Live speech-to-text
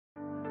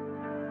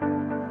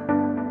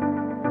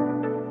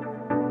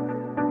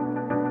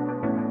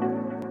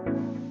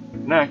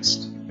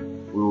Next,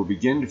 we will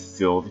begin to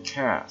fill the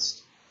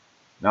cast.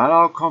 Not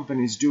all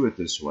companies do it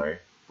this way,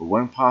 but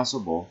when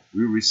possible,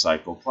 we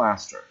recycle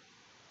plaster.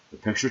 The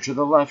picture to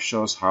the left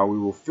shows how we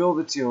will fill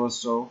the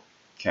TLSO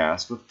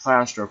cast with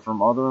plaster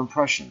from other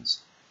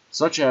impressions,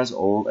 such as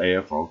old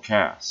AFO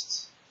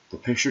casts. The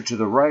picture to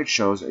the right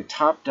shows a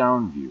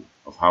top-down view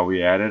of how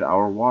we added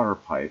our water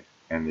pipe,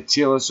 and the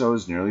TLSO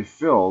is nearly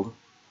filled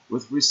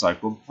with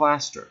recycled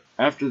plaster.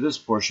 After this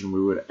portion,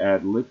 we would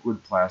add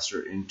liquid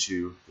plaster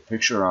into the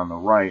picture on the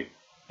right,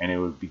 and it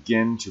would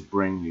begin to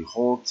bring the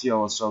whole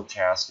TLSO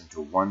cast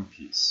into one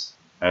piece,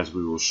 as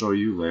we will show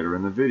you later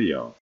in the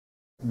video.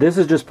 This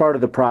is just part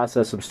of the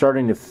process of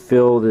starting to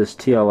fill this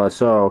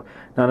TLSO.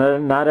 Now,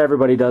 not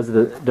everybody does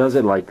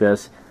it like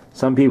this.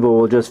 Some people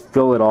will just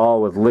fill it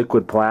all with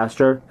liquid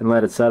plaster and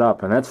let it set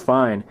up, and that's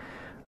fine.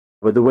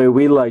 But the way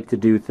we like to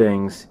do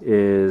things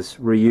is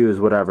reuse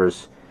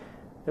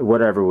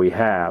whatever we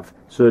have.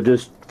 So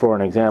just for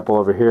an example,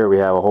 over here we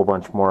have a whole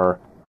bunch more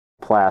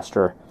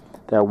plaster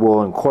that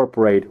we'll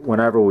incorporate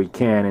whenever we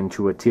can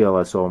into a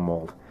TLSO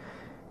mold.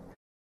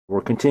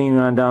 We're continuing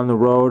on down the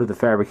road of the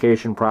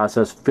fabrication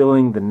process,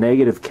 filling the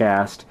negative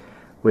cast,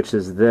 which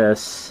is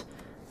this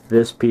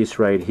piece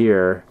right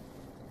here,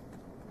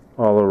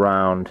 all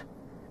around,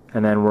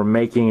 and then we're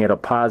making it a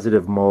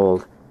positive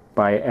mold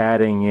by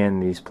adding in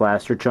these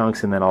plaster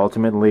chunks, and then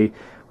ultimately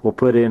we'll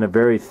put in a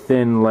very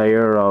thin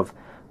layer of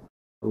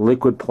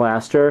liquid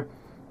plaster,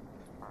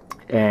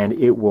 and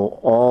it will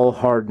all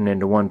harden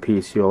into one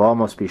piece. You'll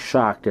almost be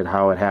shocked at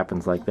how it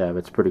happens like that.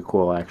 It's pretty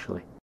cool,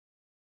 actually.